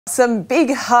Some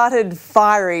big-hearted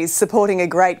fireys supporting a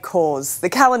great cause. The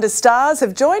calendar stars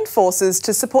have joined forces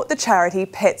to support the charity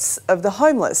Pets of the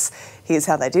Homeless. Here's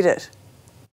how they did it.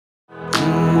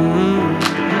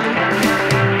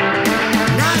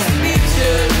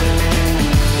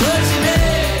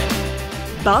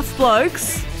 Buff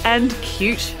blokes and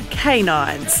cute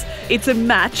canines. It's a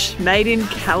match made in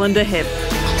calendar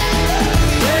heaven.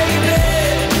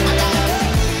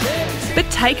 But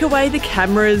take away the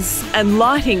cameras and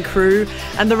lighting crew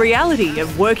and the reality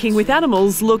of working with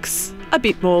animals looks a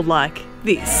bit more like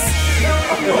this.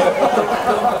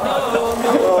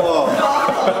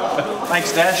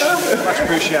 Thanks, Dash. Much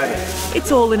appreciated.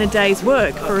 It's all in a day's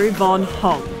work for Yvonne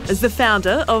Hong as the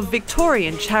founder of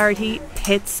Victorian charity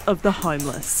Pets of the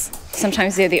Homeless.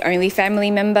 Sometimes they're the only family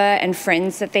member and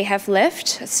friends that they have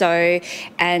left,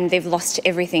 and they've lost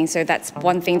everything. So that's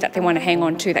one thing that they want to hang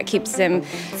on to that keeps them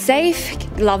safe,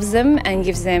 loves them and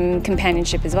gives them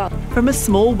companionship as well. From a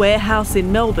small warehouse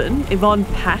in Melbourne, Yvonne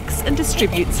packs and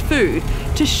distributes food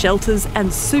to shelters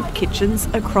and soup kitchens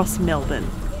across Melbourne.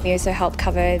 We also help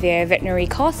cover their veterinary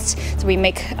costs, so we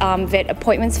make vet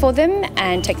appointments for them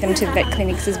and take them to vet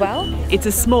clinics as well. It's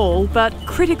a small but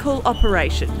critical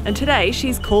operation, and today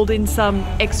she's called in some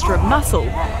extra muscle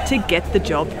to get the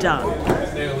job done.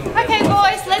 Okay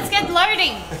boys, let's get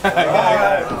loading.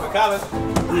 We're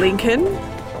coming. Lincoln,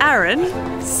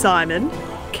 Aaron, Simon,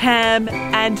 Cam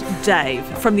and Dave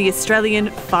from the Australian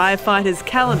Firefighters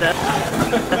calendar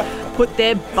put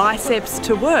their biceps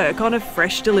to work on a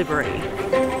fresh delivery.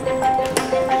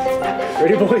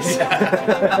 Ready, boys?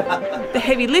 The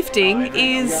heavy lifting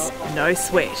is no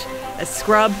sweat. A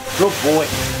scrub, Good boy.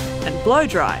 and blow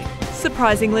dry.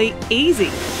 Surprisingly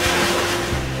easy.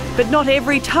 But not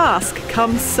every task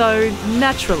comes so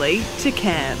naturally to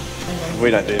Cam.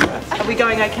 We don't do that. Are we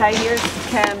going okay here? Is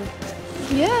Cam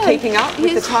keeping up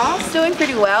with the task? He's doing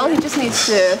pretty well. He just needs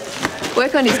to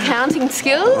work on his counting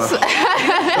skills.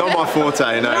 Not my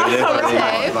forte, no.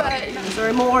 Is there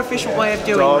a more efficient way of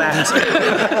doing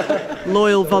that?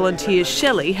 Loyal volunteer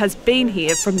Shelley has been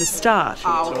here from the start.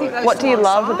 What do you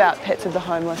love about Pets of the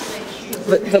Homeless?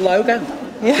 The logo,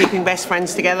 keeping best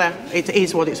friends together, it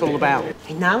is what it's all about.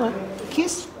 Hey, Nala,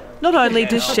 kiss. Not only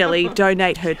does Shelley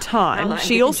donate her time,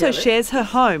 she also shares her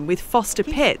home with foster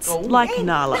pets like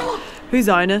Nala, whose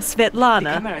owner,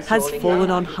 Svetlana, has fallen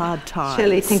on hard times.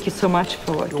 Shelley, thank you so much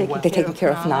for taking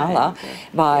care of Nala,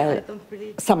 while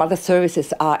some other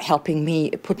services are helping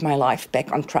me put my life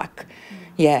back on track.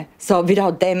 Yeah, so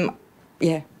without them,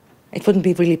 it wouldn't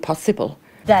be really possible.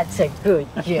 That's a good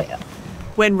job.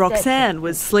 When Roxanne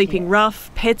was sleeping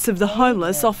rough, Pets of the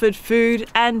Homeless offered food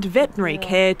and veterinary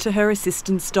care to her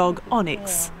assistance dog,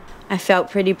 Onyx. I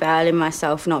felt pretty bad in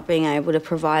myself not being able to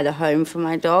provide a home for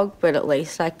my dog, but at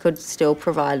least I could still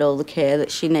provide all the care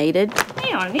that she needed.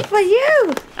 Hey, Onyx, for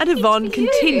you. And Yvonne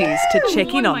continues to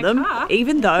check in on them,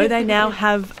 even though they now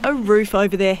have a roof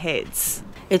over their heads.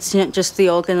 It's not just the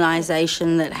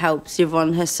organisation that helps.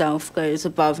 Yvonne herself goes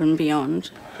above and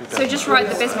beyond. So just write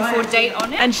the best before date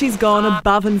on it. And she's gone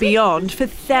above and beyond for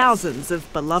thousands of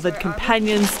beloved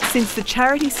companions since the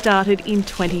charity started in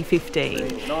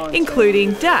 2015,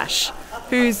 including Dash,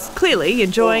 who's clearly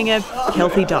enjoying a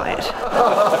healthy diet.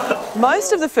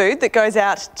 Most of the food that goes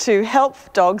out to help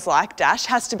dogs like Dash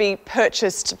has to be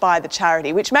purchased by the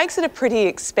charity, which makes it a pretty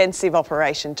expensive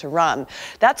operation to run.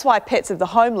 That's why Pets of the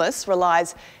Homeless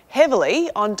relies heavily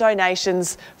on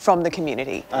donations from the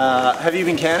community. Have you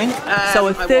been counting? So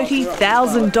a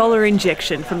 $30,000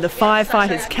 injection from the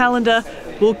Firefighters calendar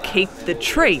will keep the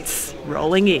treats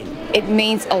rolling in. It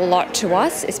means a lot to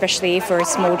us, especially for a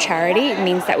small charity. It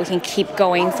means that we can keep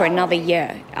going for another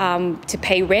year to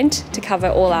pay rent, to cover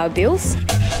all our bills.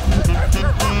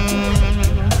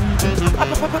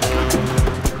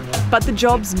 But the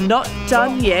job's not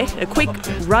done yet. A quick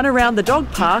run around the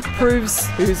dog park proves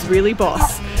who's really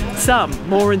boss. Some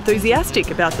more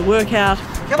enthusiastic about the workout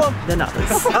than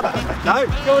others. No,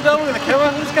 go on, we're going to come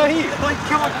on, let's go here.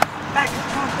 Come on, back,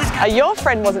 come on, let's go. Your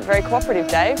friend wasn't very cooperative,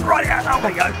 Dave. Right out,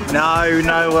 there we go.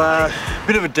 No,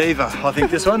 bit of a diva, I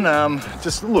think, this one.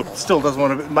 Just, look, still doesn't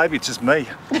want to, maybe it's just me.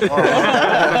 Is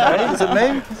it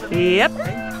me? Yep,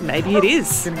 maybe it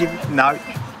is. No,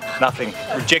 nothing.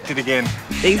 Rejected again.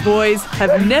 These boys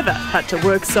have never had to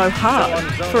work so hard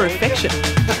for affection.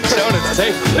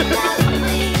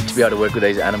 To be able to work with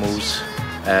these animals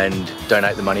and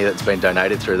donate the money that's been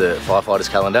donated through the Firefighters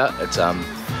calendar, it's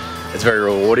very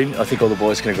rewarding. I think all the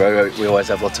boys can agree. We always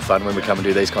have lots of fun when we come and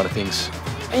do these kind of things.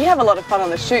 And you have a lot of fun on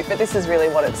the shoot, but this is really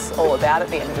what it's all about at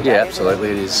the end of the day. Yeah,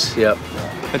 absolutely it is. Yep.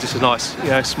 It's just a nice,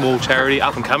 small charity,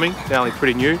 up and coming. They're only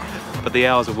pretty new, but the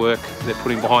hours of work they're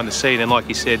putting behind the scene, and like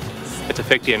you said, it's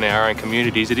affecting our own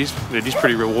communities, it is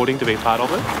pretty rewarding to be part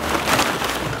of it.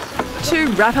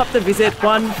 To wrap up the visit,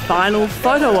 one final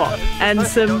photo op and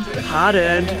some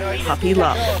hard-earned puppy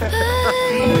love.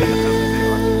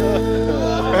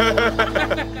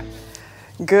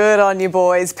 Good on you,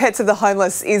 boys. Pets of the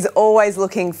Homeless is always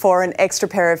looking for an extra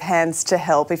pair of hands to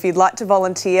help. If you'd like to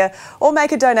volunteer or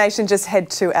make a donation, just head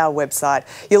to our website.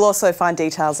 You'll also find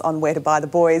details on where to buy the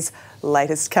boys'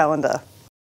 latest calendar.